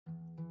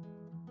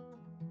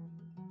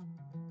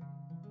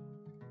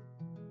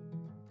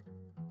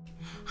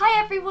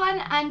Hi everyone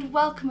and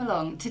welcome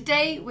along.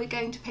 Today we're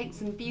going to paint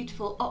some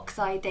beautiful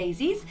Oxeye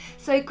Daisies,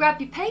 so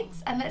grab your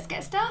paints and let's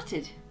get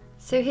started.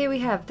 So here we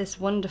have this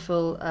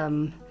wonderful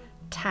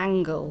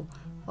tangle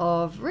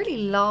of really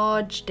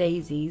large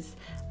daisies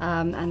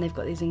and they've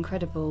got these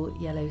incredible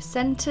yellow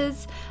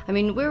centres. I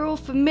mean, we're all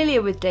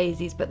familiar with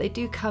daisies, but they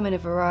do come in a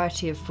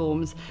variety of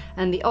forms,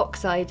 and the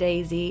Oxeye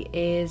daisy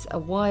is a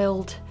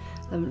wild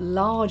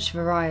large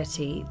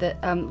variety that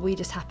we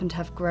just happen to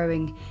have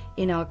growing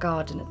in our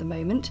garden at the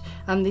moment.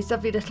 These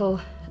lovely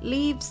little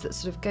leaves that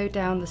sort of go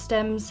down the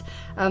stems,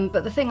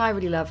 but the thing I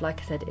really love,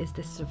 like I said, is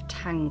this sort of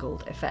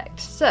tangled effect.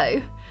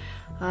 So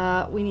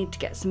we need to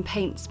get some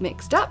paints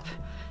mixed up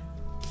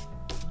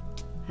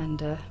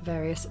and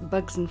various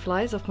bugs and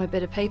flies off my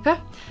bit of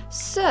paper.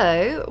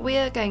 So we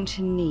are going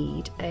to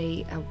need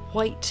a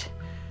white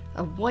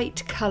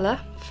colour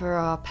for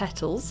our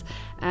petals,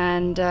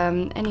 and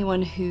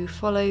anyone who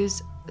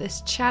follows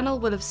this channel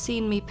will have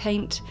seen me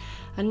paint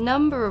a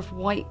number of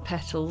white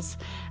petals,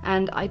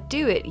 and I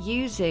do it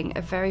using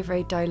a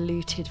very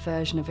diluted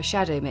version of a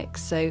shadow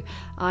mix. So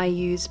I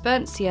use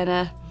burnt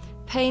sienna,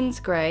 Payne's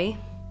grey,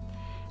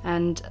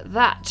 and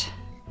that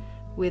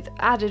with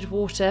added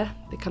water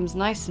becomes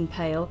nice and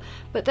pale,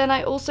 but then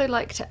I also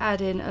like to add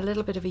in a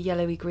little bit of a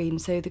yellowy green.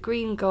 So the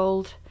green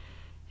gold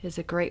is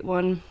a great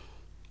one.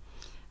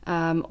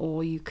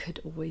 Or you could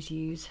always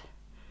use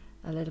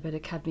a little bit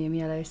of cadmium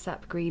yellow,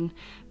 sap green.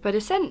 But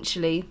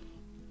essentially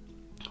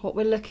what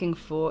we're looking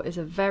for is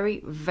a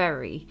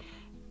very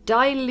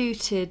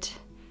diluted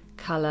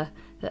colour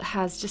that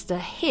has just a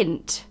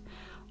hint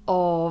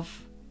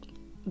of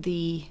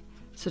the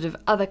sort of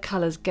other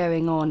colours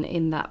going on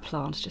in that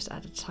plant. Just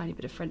add a tiny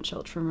bit of French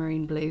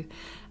ultramarine blue,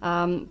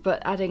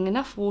 but adding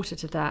enough water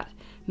to that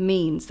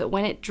means that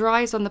when it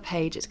dries on the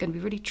page it's going to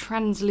be really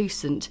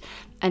translucent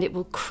and it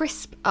will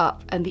crisp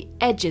up, and the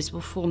edges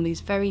will form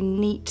these very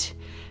neat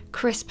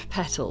crisp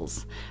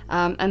petals.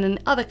 And then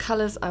the other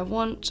colours I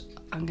want,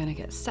 I'm going to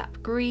get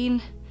sap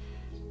green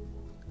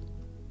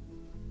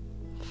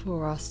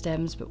for our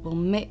stems, but we'll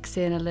mix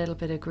in a little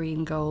bit of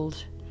green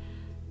gold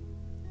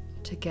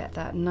to get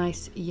that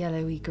nice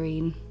yellowy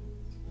green.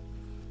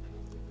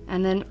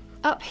 And then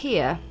up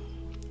here,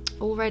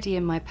 already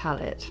in my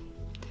palette,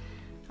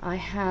 I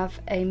have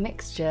a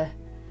mixture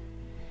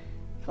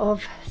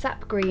of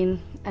sap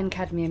green and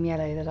cadmium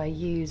yellow that I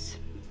use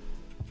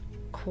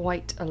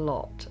quite a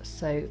lot.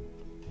 So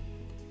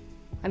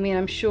I mean,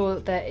 I'm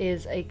sure there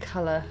is a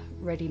colour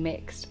ready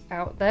mixed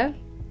out there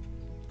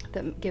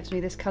that gives me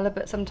this colour,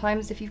 but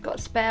sometimes if you've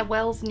got spare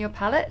wells in your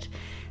palette,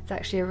 it's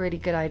actually a really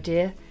good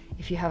idea.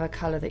 If you have a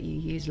colour that you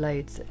use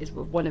loads, that is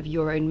one of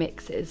your own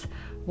mixes,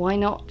 why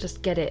not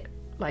just get it,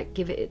 like,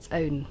 give it its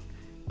own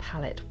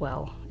palette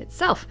well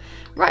itself.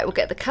 Right, we'll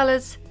get the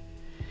colours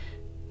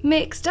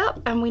mixed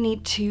up and we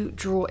need to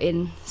draw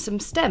in some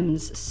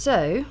stems.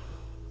 So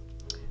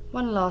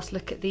one last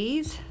look at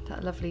these,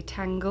 that lovely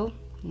tangle,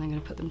 and I'm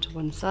going to put them to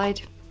one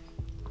side.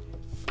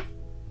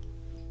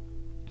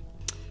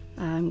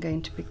 I'm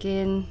going to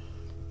begin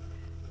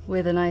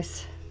with a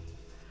nice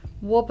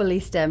wobbly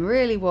stem,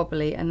 really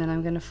wobbly, and then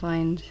I'm going to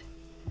find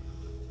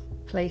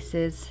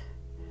places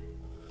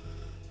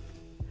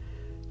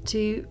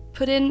to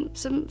put in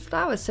some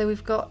flowers. So we're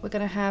going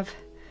to have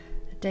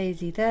a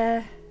daisy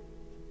there.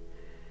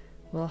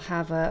 We'll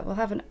have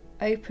an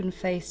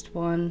open-faced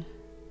one,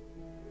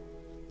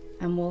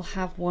 and we'll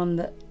have one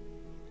that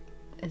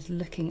is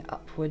looking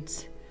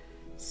upwards.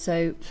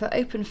 So for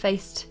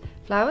open-faced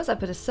flowers, I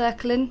put a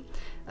circle in.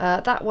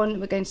 That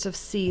one we're going to sort of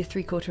see a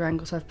 3/4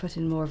 angle, so I've put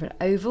in more of an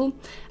oval.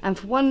 And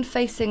for one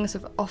facing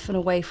sort of off and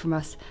away from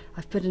us,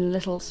 I've put in a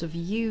little sort of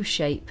U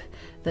shape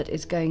that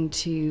is going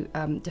to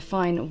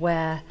define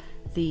where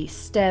the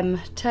stem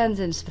turns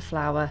into the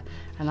flower.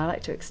 And I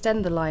like to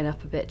extend the line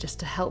up a bit just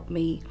to help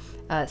me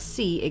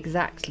see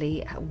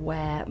exactly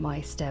where my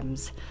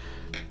stems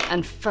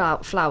and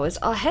flowers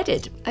are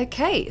headed.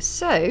 Okay,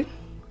 so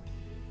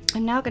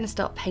I'm now going to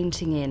start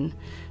painting in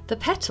the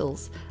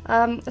petals.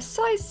 A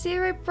size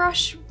 0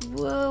 brush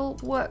will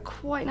work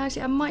quite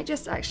nicely. I might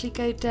just actually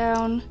go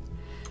down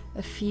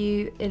a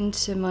few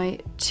into my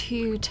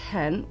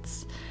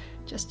 2/10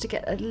 just to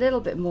get a little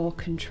bit more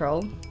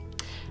control.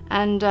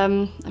 And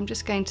I'm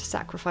just going to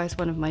sacrifice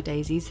one of my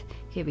daisies.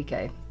 Here we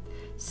go.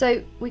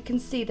 So we can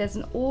see there's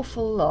an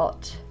awful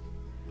lot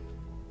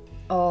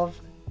of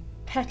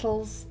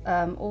petals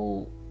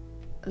all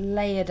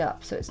layered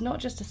up. So it's not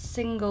just a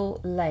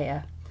single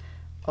layer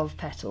of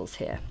petals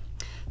here.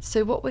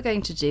 So what we're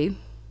going to do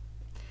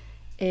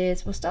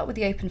is we'll start with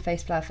the open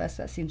face flower first.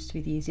 That seems to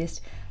be the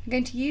easiest. I'm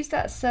going to use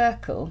that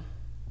circle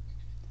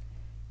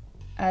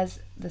as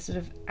the sort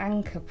of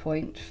anchor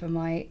point for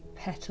my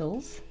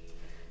petals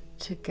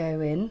to go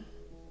in.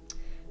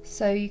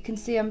 So you can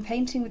see I'm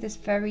painting with this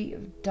very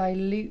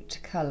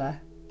dilute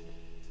colour.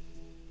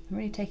 I'm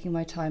really taking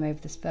my time over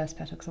this first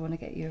petal because I want to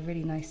get you a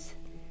really nice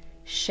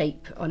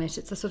shape on it.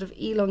 It's a sort of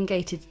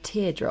elongated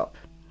teardrop.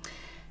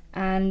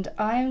 And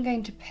I'm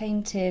going to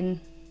paint in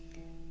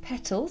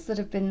petals that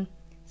have been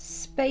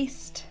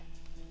spaced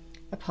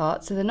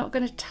apart, so they're not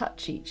going to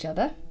touch each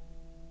other.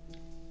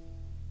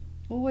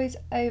 always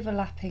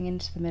overlapping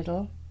into the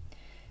middle.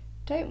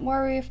 Don't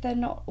worry if they're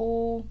not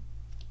all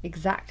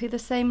exactly the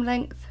same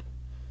length.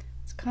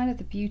 It's kind of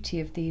the beauty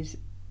of these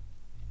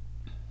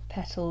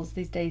petals,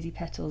 these daisy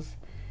petals.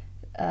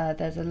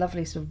 There's a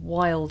lovely sort of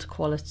wild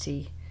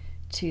quality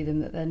to them,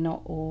 that they're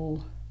not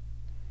all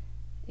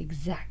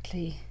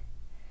exactly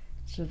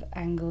sort of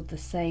angled the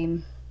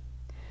same.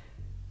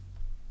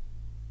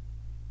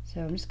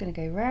 So I'm just going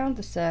to go round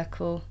the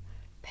circle,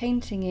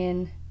 painting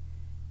in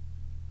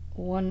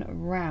one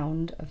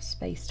round of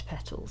spaced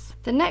petals.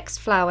 The next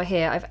flower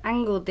here, I've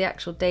angled the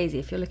actual daisy.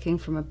 If you're looking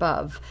from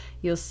above,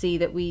 you'll see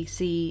that we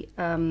see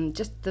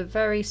just the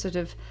very sort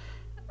of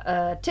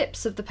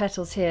tips of the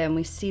petals here, and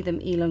we see them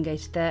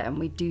elongated there, and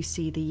we do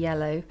see the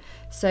yellow.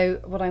 So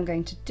what I'm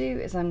going to do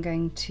is I'm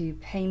going to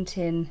paint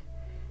in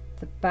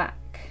the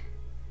back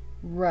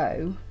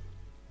row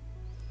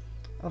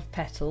of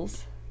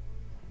petals.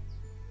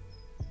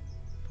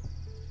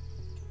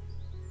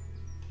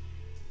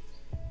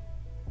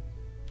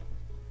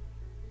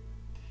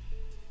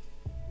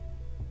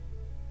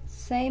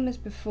 Same as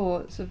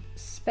before, sort of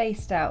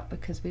spaced out,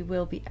 because we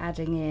will be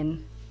adding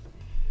in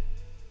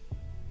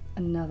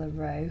another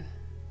row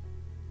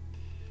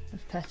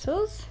of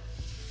petals.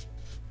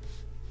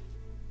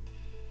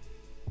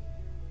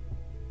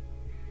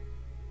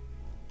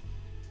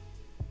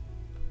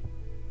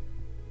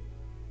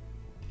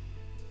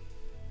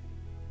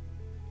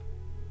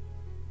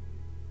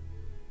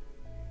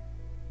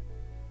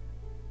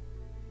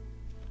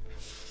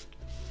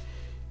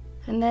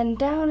 And then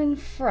down in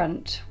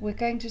front, we're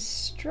going to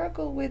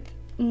struggle with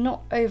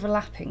not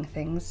overlapping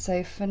things.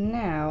 So for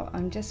now,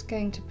 I'm just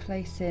going to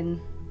place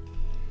in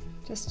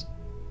just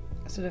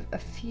sort of a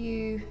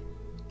few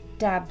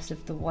dabs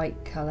of the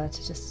white colour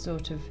to just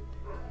sort of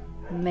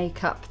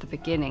make up the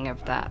beginning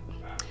of that.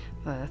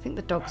 I think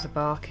the dogs are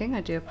barking,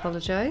 I do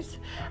apologise.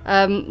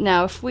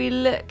 Now if we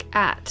look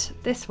at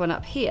this one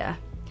up here,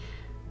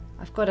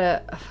 I've got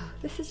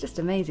this is just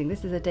amazing.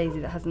 This is a daisy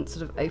that hasn't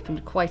sort of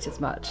opened quite as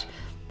much.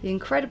 The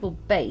incredible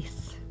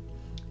base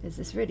is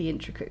this really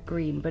intricate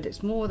green, but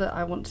it's more that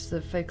I want to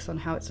sort of focus on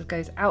how it sort of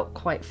goes out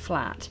quite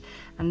flat,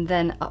 and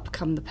then up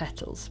come the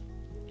petals.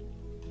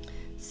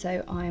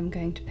 So I'm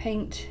going to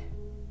paint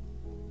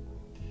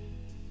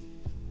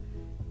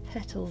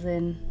petals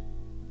in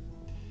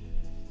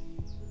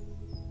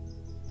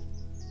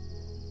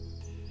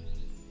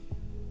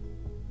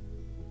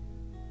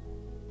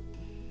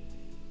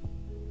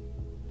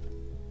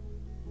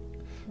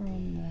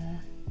from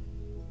there.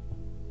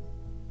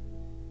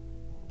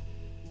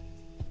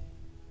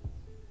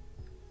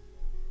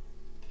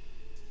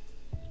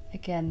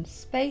 Again,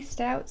 spaced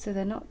out so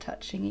they're not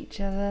touching each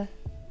other.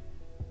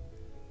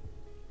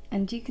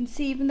 And you can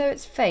see, even though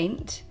it's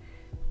faint,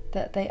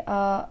 that they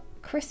are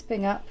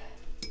crisping up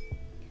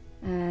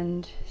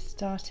and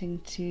starting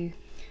to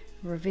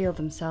reveal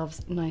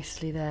themselves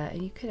nicely there.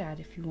 And you could add,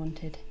 if you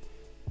wanted,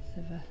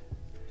 sort of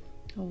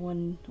a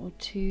one or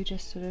two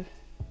just sort of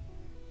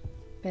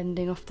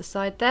bending off the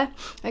side there.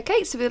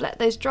 Okay, so we'll let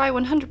those dry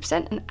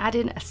 100% and add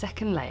in a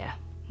second layer.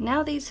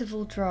 Now these have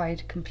all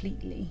dried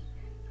completely,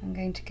 I'm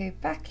going to go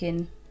back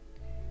in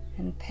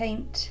and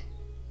paint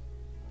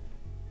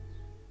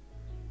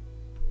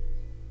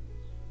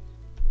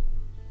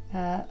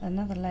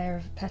another layer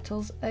of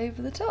petals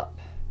over the top.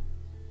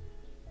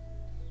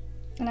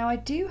 Now I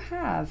do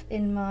have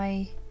in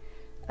my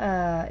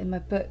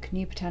book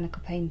New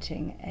Botanical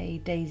Painting a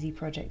daisy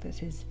project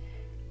that is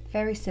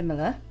very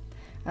similar.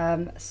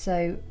 And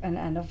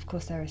of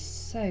course there are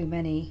so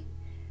many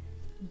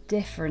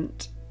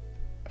different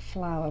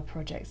flower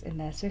projects in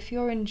there. So if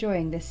you're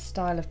enjoying this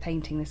style of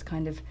painting, this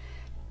kind of,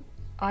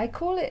 I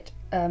call it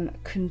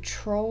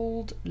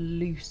controlled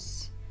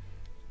loose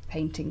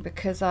painting,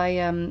 because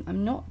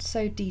I'm not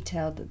so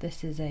detailed that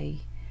this is a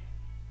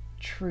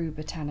true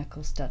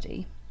botanical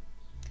study,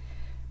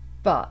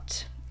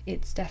 but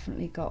it's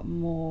definitely got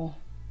more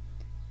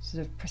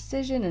sort of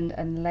precision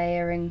and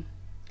layering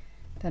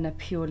than a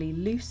purely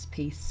loose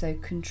piece. So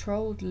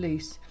controlled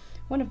loose,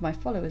 one of my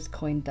followers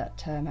coined that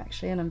term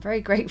actually, and I'm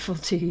very grateful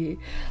to you,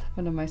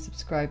 one of my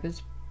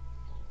subscribers,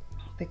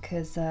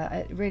 because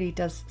it really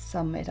does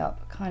sum it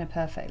up kind of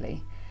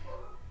perfectly.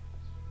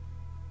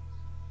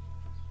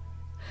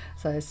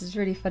 So this is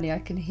really funny, I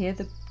can hear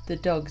the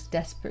dogs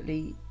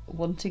desperately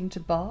wanting to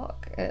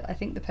bark. I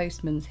think the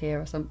postman's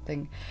here or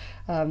something,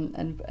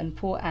 and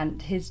poor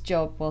Ant, his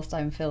job whilst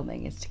I'm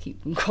filming is to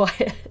keep them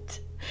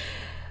quiet.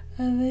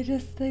 And they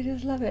just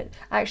love it.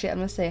 Actually, I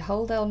must say,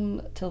 hold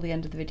on till the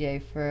end of the video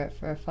for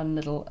a fun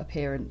little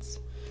appearance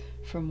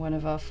from one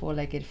of our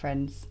four-legged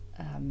friends,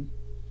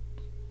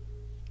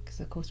 because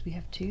of course we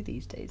have two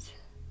these days.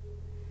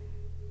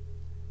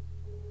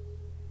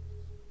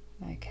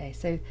 Okay,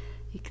 so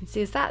you can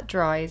see as that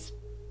dries,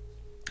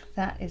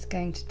 that is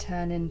going to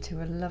turn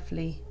into a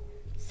lovely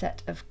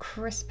set of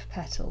crisp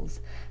petals.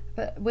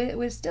 But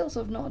we're still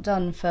sort of not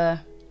done for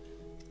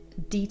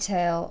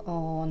detail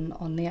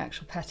on the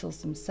actual petals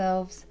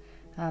themselves.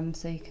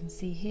 So you can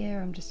see here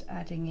I'm just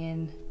adding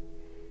in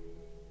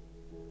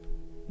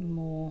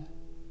more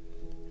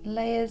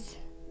layers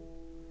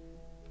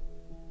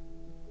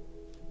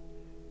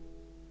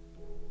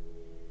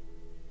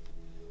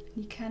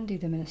You can do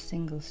them in a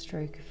single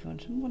stroke if you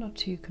want, and one or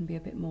two can be a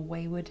bit more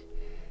wayward.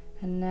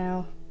 And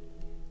now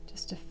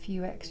just a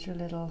few extra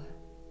little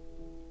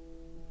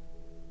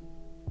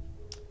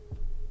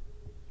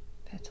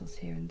petals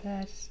here and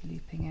there, just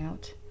looping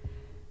out,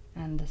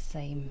 and the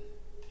same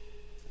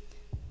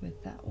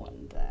with that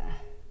one there.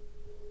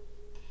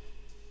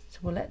 So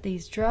we'll let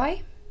these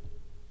dry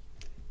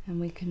and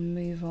we can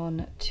move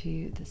on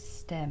to the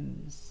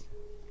stems.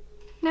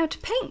 Now to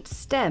paint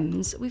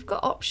stems, we've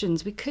got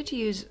options. We could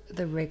use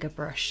the rigger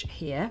brush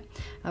here,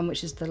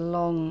 which is the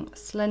long,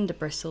 slender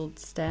bristled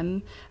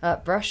stem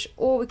brush,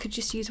 or we could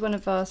just use one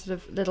of our sort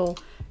of little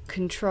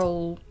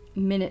control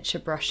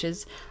miniature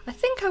brushes. I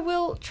think I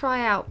will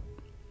try out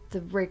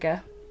the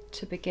rigger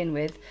to begin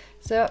with.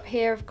 So up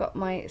here I've got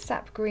my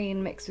Sap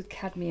Green mixed with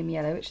Cadmium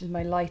Yellow, which is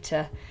my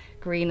lighter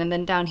green, and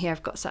then down here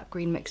I've got Sap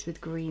Green mixed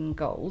with Green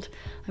Gold.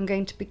 I'm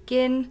going to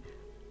begin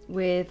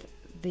with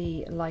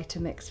the lighter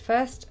mix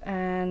first,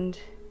 and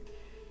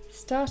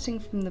starting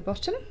from the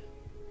bottom,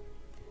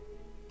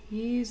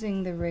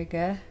 using the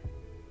rigger,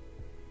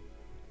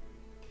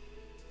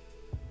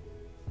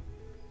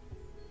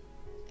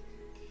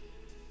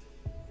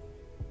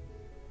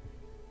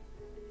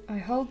 I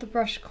hold the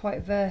brush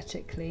quite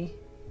vertically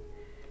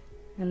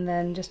and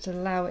then just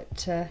allow it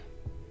to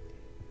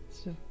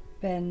sort of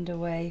bend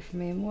away from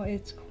me. And what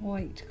is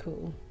quite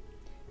cool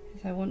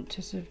is I want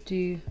to sort of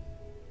do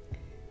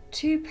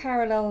two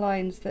parallel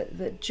lines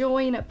that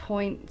join at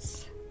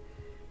points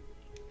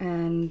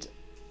and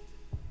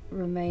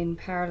remain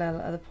parallel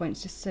at other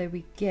points, just so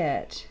we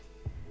get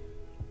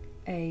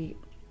a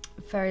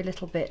very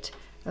little bit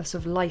of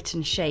sort of light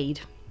and shade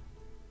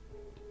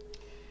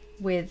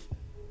with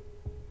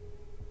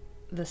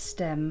the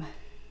stem.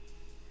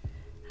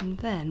 And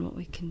then what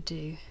we can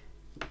do,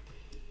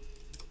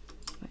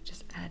 might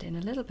just add in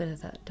a little bit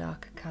of that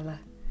darker colour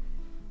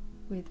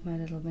with my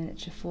little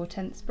miniature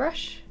 4/10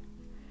 brush.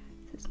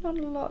 It's not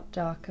a lot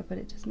darker, but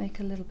it does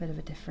make a little bit of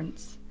a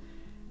difference.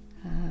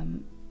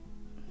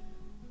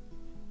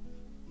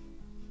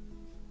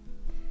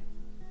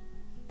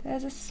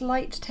 There's a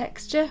slight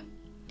texture,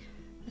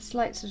 a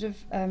slight sort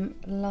of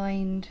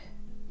lined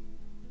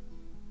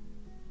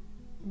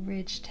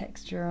ridge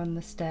texture on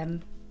the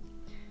stem,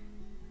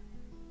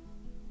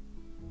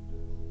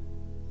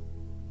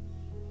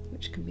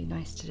 which can be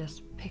nice to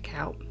just pick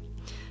out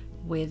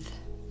with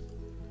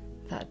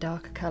that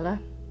darker colour.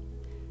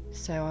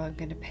 So I'm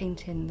going to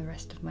paint in the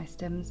rest of my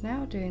stems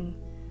now, doing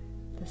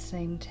the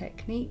same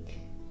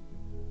technique.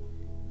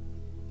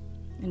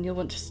 And you'll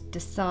want to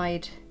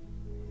decide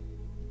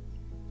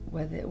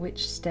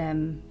which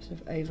stem sort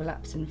of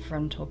overlaps in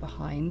front or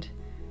behind.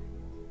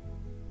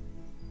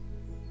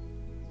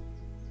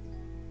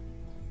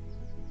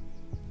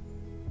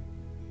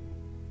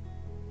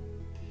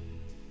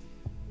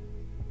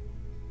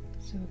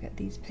 So we'll get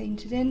these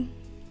painted in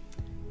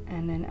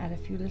and then add a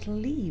few little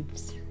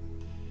leaves.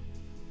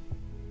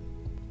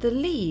 The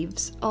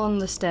leaves on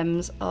the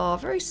stems are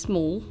very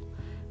small,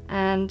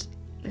 and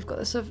they've got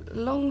this sort of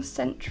long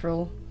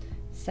central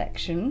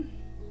section,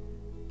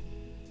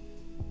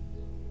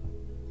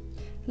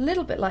 a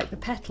little bit like the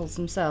petals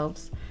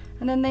themselves,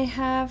 and then they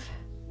have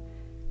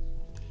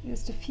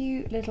just a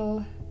few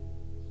little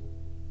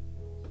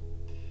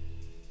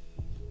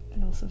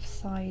sort of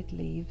side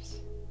leaves,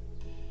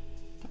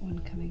 that one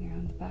coming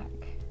around the back.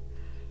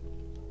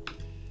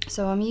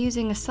 So I'm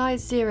using a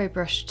size 0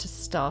 brush to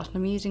start, and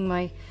I'm using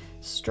my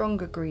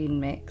stronger green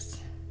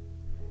mix.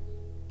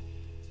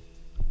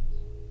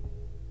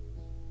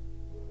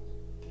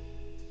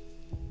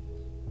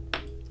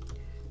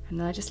 And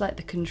then I just like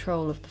the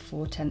control of the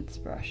 4/10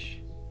 brush.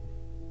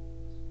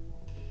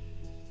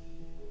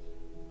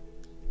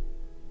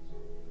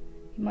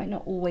 You might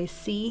not always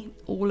see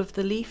all of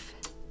the leaf.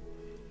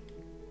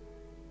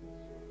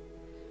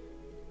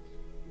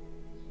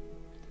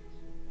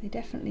 They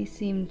definitely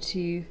seem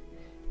to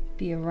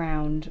be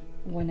around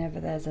whenever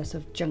there's a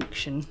sort of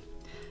junction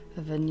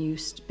of a new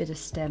bit of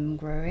stem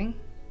growing.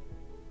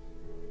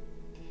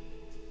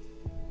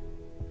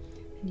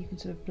 And you can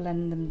sort of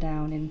blend them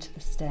down into the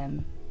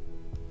stem.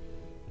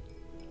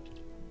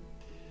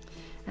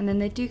 And then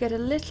they do get a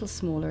little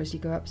smaller as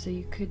you go up, so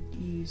you could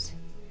use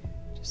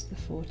just the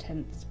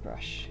 4/10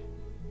 brush.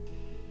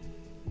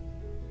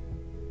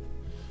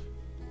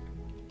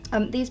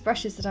 These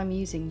brushes that I'm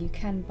using you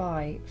can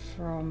buy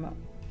from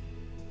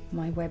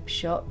my web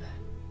shop,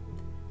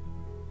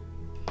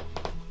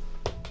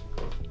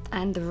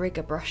 and the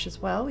rigger brush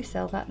as well, we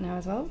sell that now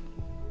as well.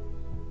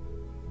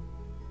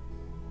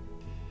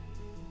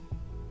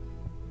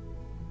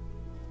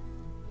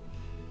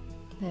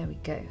 There we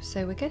go.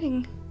 So we're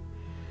getting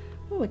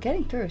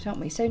through it, aren't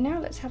we? So now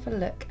let's have a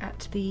look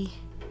at the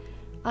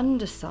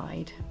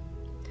underside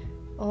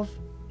of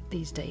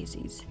these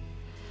daisies.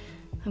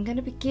 I'm going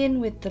to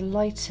begin with the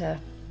lighter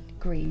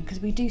green,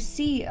 because we do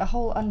see a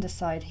whole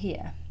underside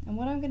here. And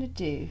what I'm going to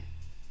do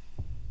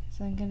is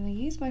I'm going to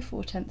use my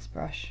 4/10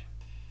 brush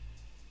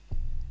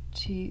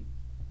to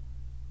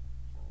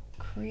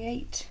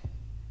create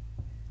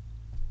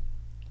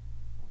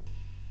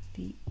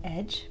the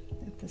edge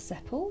of the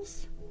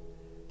sepals.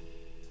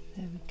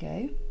 There we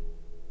go.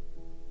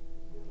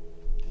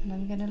 And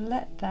I'm going to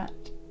let that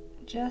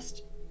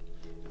just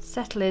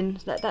settle in,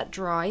 let that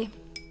dry.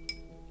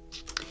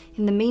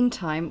 In the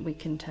meantime, we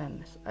can turn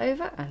this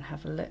over and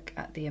have a look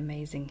at the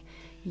amazing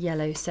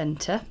yellow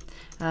centre.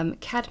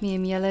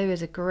 Cadmium Yellow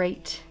is a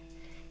great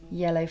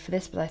yellow for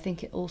this, but I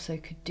think it also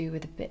could do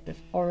with a bit of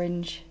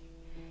orange.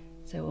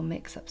 So we'll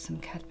mix up some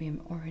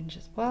Cadmium Orange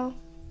as well.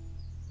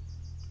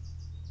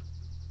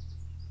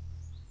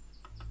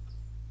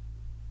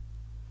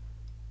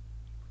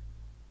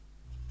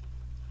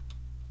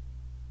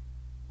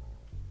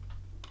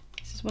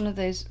 This is one of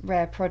those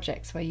rare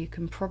projects where you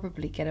can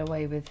probably get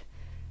away with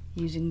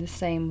using the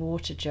same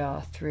water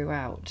jar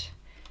throughout,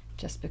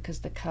 just because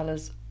the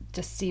colours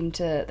just seem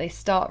to, they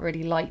start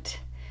really light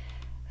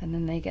and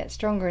then they get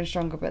stronger and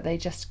stronger, but they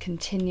just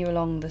continue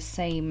along the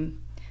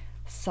same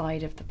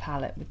side of the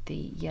palette with the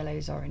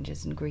yellows,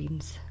 oranges and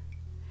greens.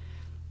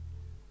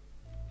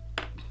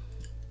 I'll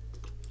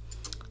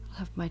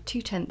have my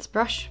 2/10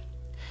 brush,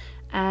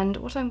 and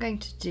what I'm going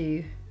to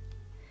do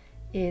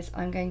is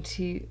I'm going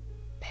to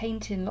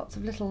paint in lots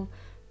of little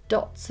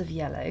dots of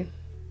yellow.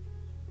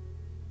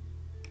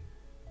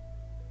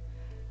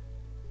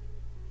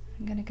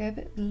 I'm going to go a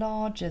bit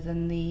larger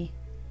than the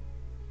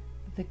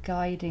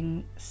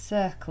guiding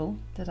circle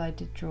that I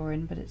did draw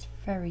in, but it's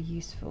very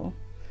useful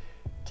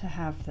to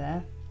have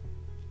there.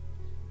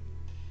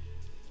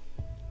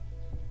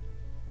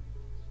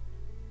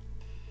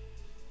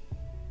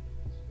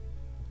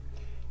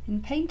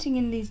 In painting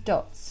in these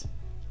dots,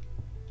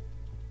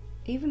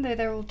 even though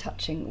they're all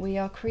touching, we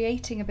are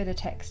creating a bit of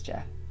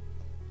texture,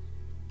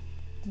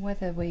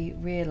 whether we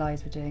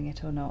realise we're doing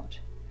it or not.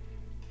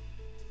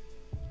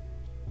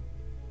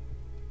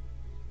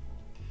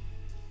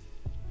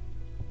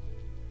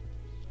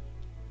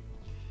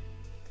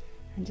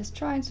 And just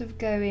try and sort of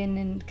go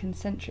in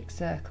concentric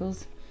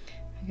circles.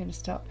 I'm going to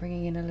start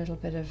bringing in a little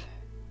bit of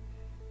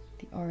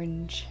the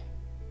orange,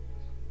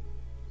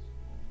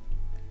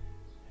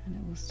 and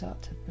it will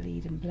start to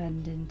bleed and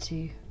blend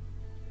into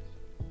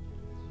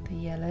the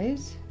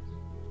yellows.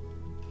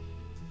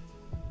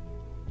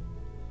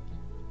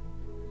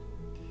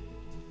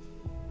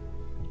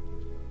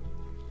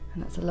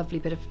 And that's a lovely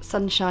bit of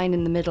sunshine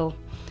in the middle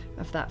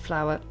of that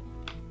flower.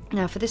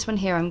 Now for this one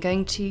here, I'm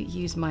going to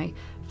use my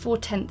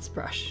 4/10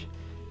 brush,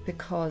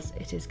 because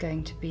it is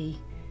going to be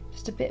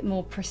just a bit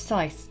more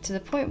precise, to the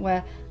point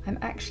where I'm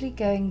actually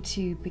going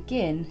to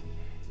begin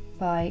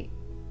by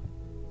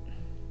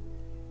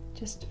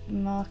just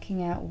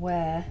marking out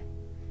where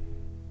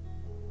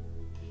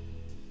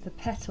the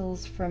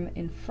petals from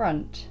in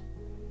front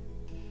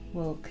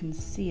will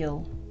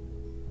conceal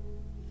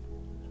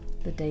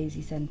the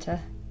daisy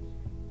centre,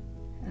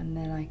 and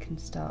then I can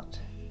start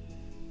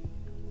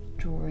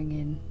drawing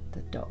in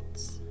the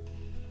dots.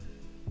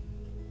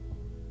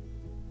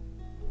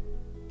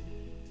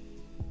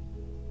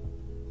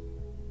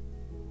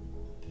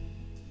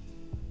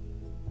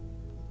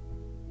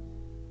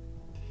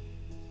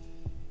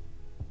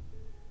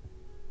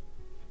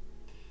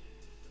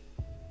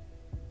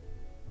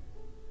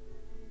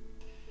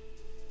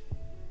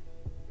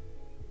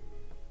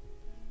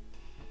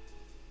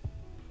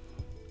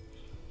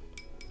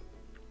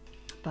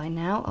 By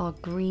now our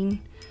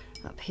green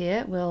up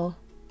here will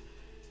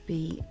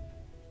be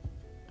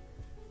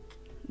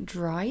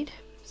dried,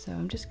 so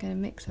I'm just going to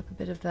mix up a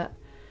bit of that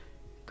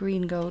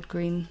green, gold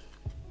green,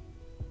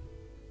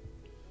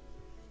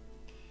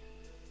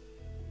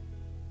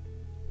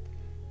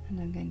 and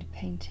I'm going to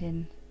paint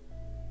in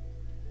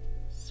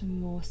some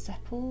more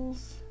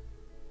sepals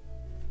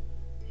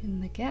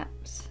in the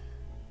gaps.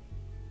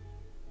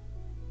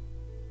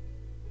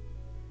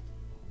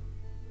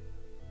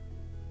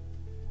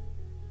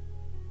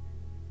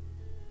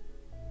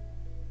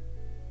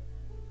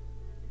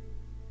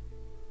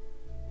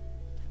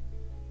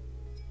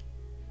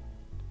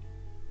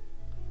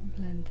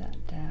 Blend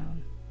that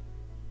down.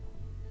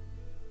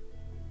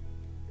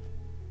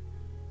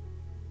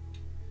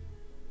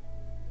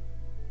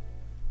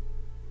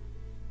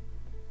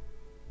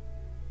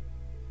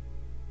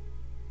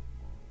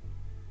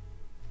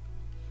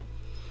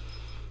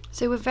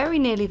 So we're very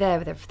nearly there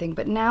with everything,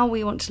 but now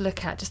we want to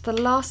look at just the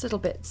last little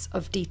bits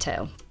of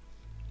detail.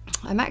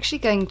 I'm actually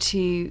going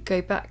to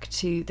go back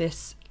to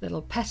this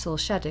little petal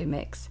shadow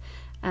mix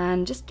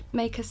and just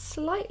make a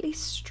slightly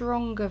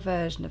stronger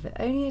version of it,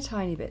 only a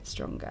tiny bit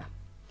stronger,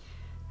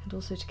 and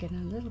also to get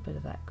in a little bit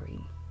of that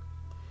green.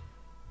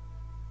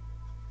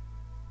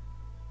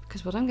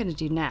 Because what I'm going to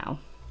do now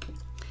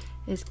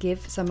is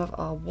give some of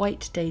our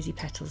white daisy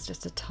petals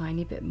just a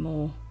tiny bit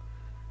more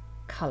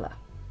colour,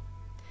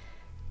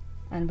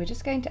 and we're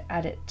just going to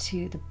add it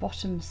to the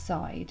bottom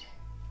side.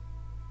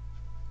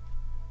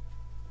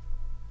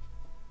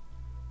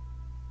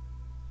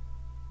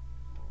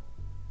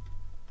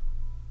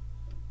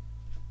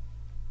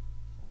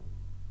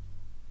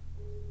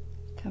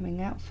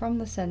 Coming out from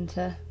the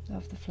centre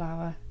of the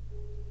flower,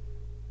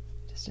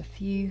 just a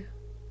few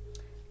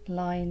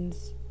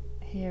lines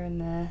here and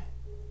there.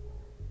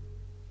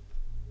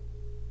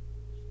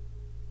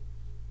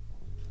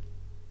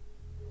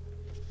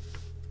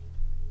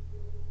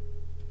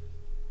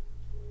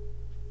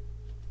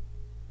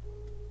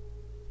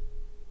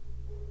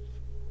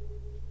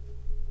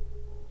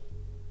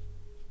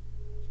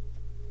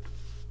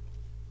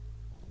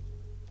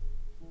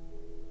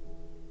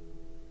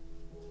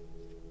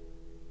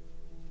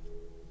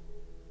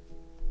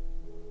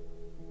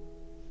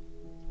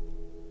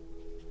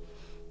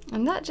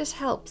 And that just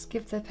helps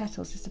give the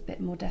petals just a bit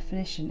more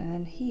definition. And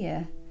then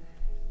here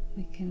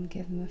we can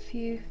give them a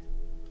few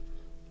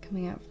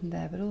coming out from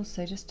there, but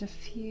also just a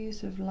few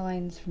sort of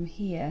lines from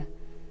here.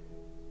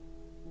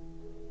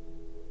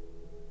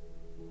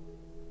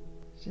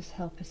 Just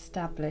help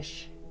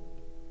establish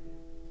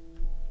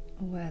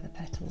where the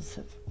petals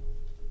have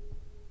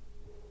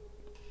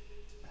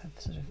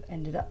sort of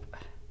ended up.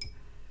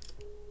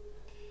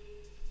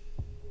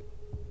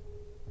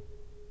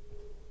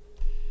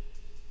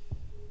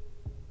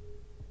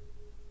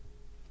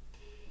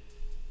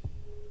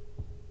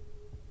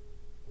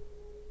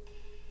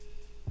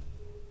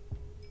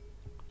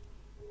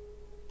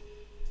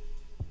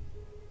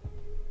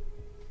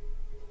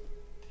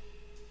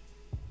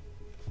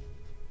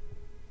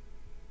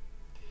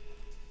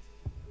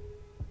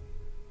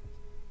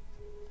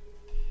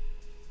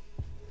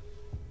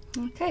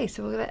 Okay,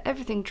 so we'll let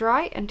everything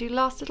dry and do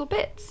last little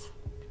bits.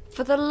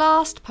 For the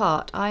last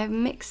part, I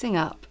am mixing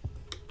up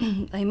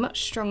a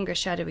much stronger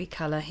shadowy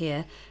colour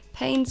here,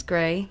 Payne's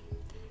Grey,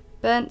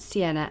 Burnt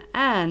Sienna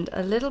and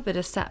a little bit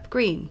of Sap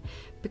Green,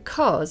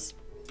 because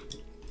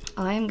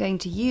I am going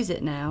to use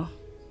it now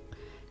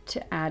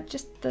to add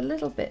just the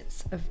little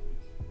bits of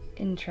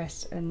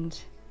interest and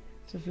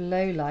sort of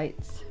low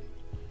lights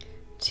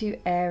to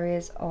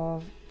areas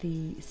of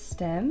the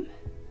stem.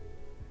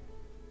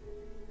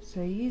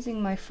 So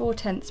using my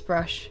 4/10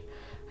 brush,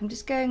 I'm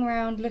just going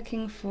around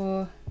looking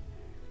for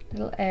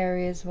little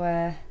areas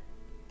where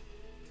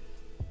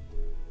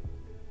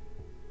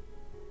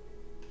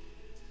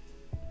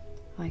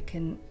I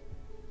can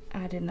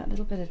add in that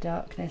little bit of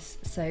darkness.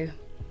 So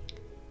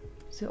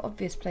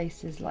obvious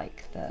places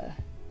like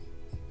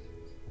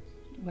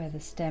where the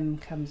stem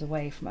comes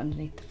away from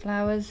underneath the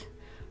flowers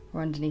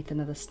or underneath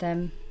another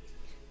stem.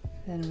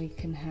 Then we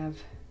can have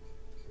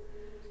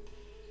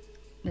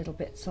little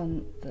bits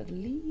on the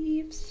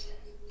leaves.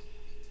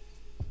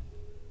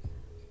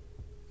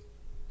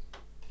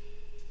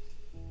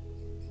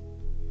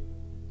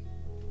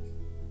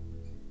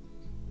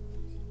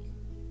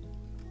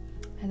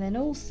 And then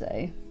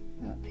also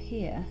up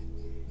here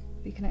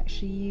we can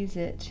actually use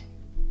it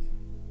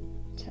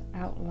to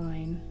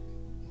outline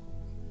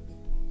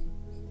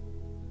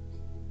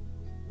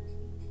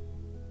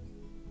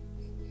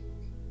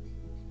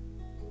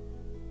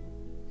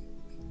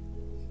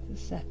the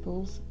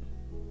sepals.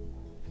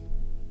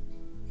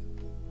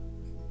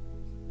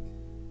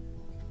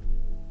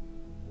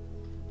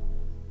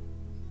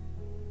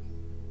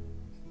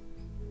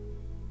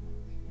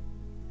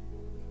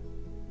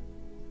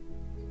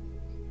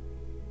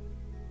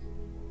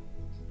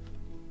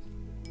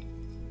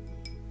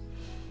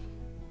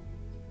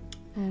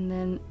 And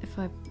then if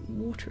I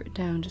water it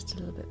down just a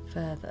little bit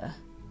further,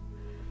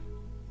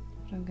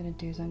 what I'm going to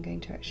do is I'm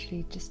going to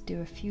actually just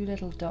do a few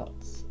little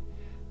dots.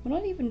 Well,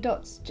 not even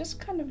dots, just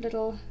kind of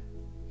little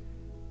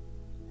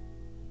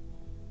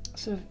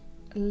sort of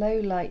low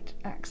light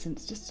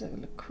accents just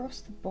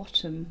across the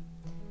bottom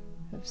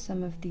of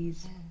some of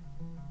these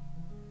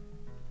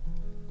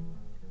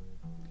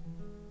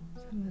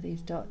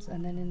dots,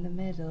 and then in the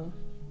middle,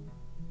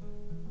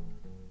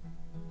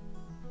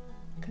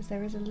 because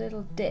there is a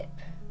little dip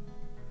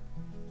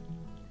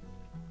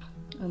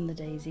on the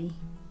daisy.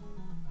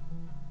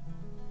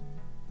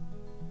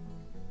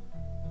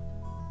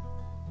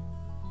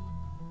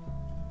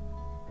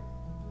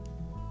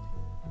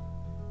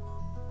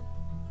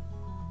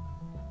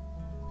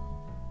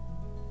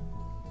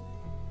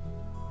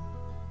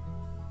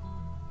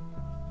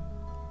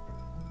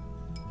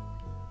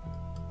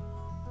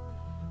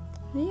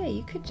 Yeah,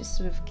 you could just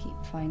sort of keep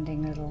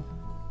finding little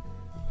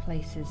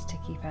places to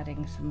keep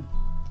adding some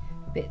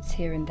bits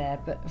here and there,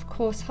 but of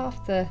course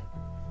half the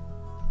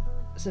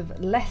sort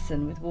of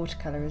lesson with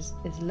watercolour is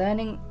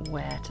learning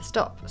where to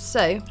stop.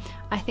 So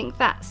I think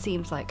that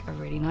seems like a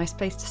really nice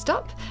place to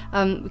stop.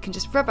 We can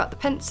just rub out the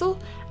pencil,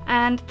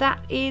 and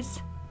that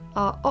is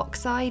our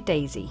Oxeye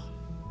Daisy.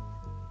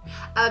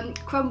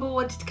 Crumble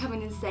wanted to come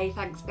in and say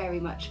thanks very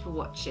much for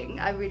watching.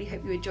 I really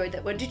hope you enjoyed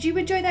that one. Did you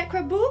enjoy that,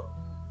 Crumble?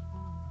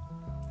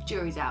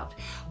 Jury's out.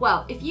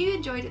 Well, if you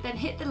enjoyed it, then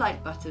hit the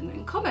like button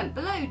and comment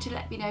below to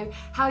let me know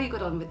how you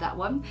got on with that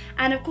one.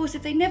 And of course,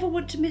 if they never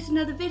want to miss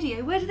another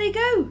video, where do they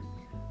go?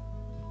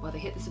 Well, they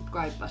hit the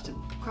subscribe button.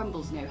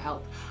 Crumble's no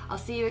help. I'll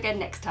see you again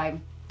next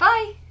time.